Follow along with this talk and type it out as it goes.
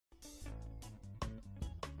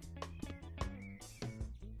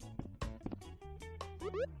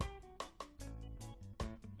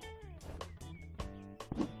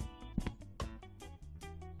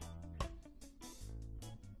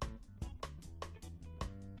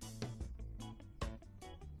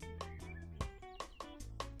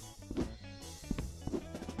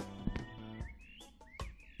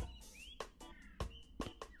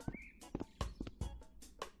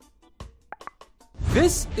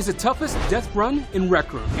This is the toughest death run in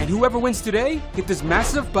Rec Room, and whoever wins today get this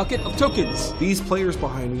massive bucket of tokens. These players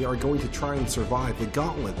behind me are going to try and survive the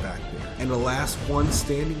gauntlet back there, and the last one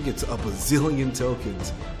standing gets a bazillion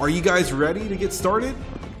tokens. Are you guys ready to get started?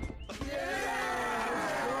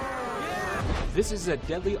 This is a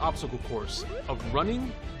deadly obstacle course of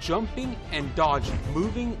running, jumping, and dodging,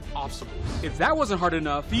 moving obstacles. If that wasn't hard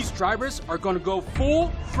enough, these drivers are going to go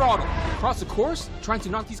full throttle across the course, trying to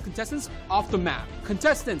knock these contestants off the map.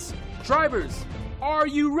 Contestants, drivers, are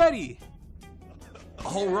you ready?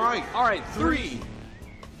 All right. All right, 3,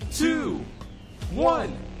 2,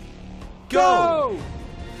 1, go!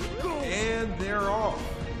 And they're off.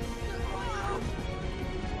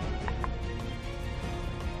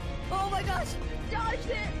 Oh my gosh! Dodged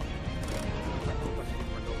it!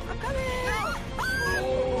 I'm coming!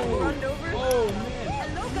 Oh! Run over. Oh, man.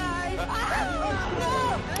 Hello, guys!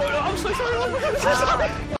 I'm so sorry. I'm so sorry.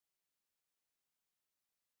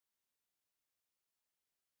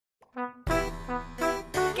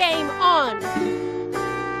 Game on!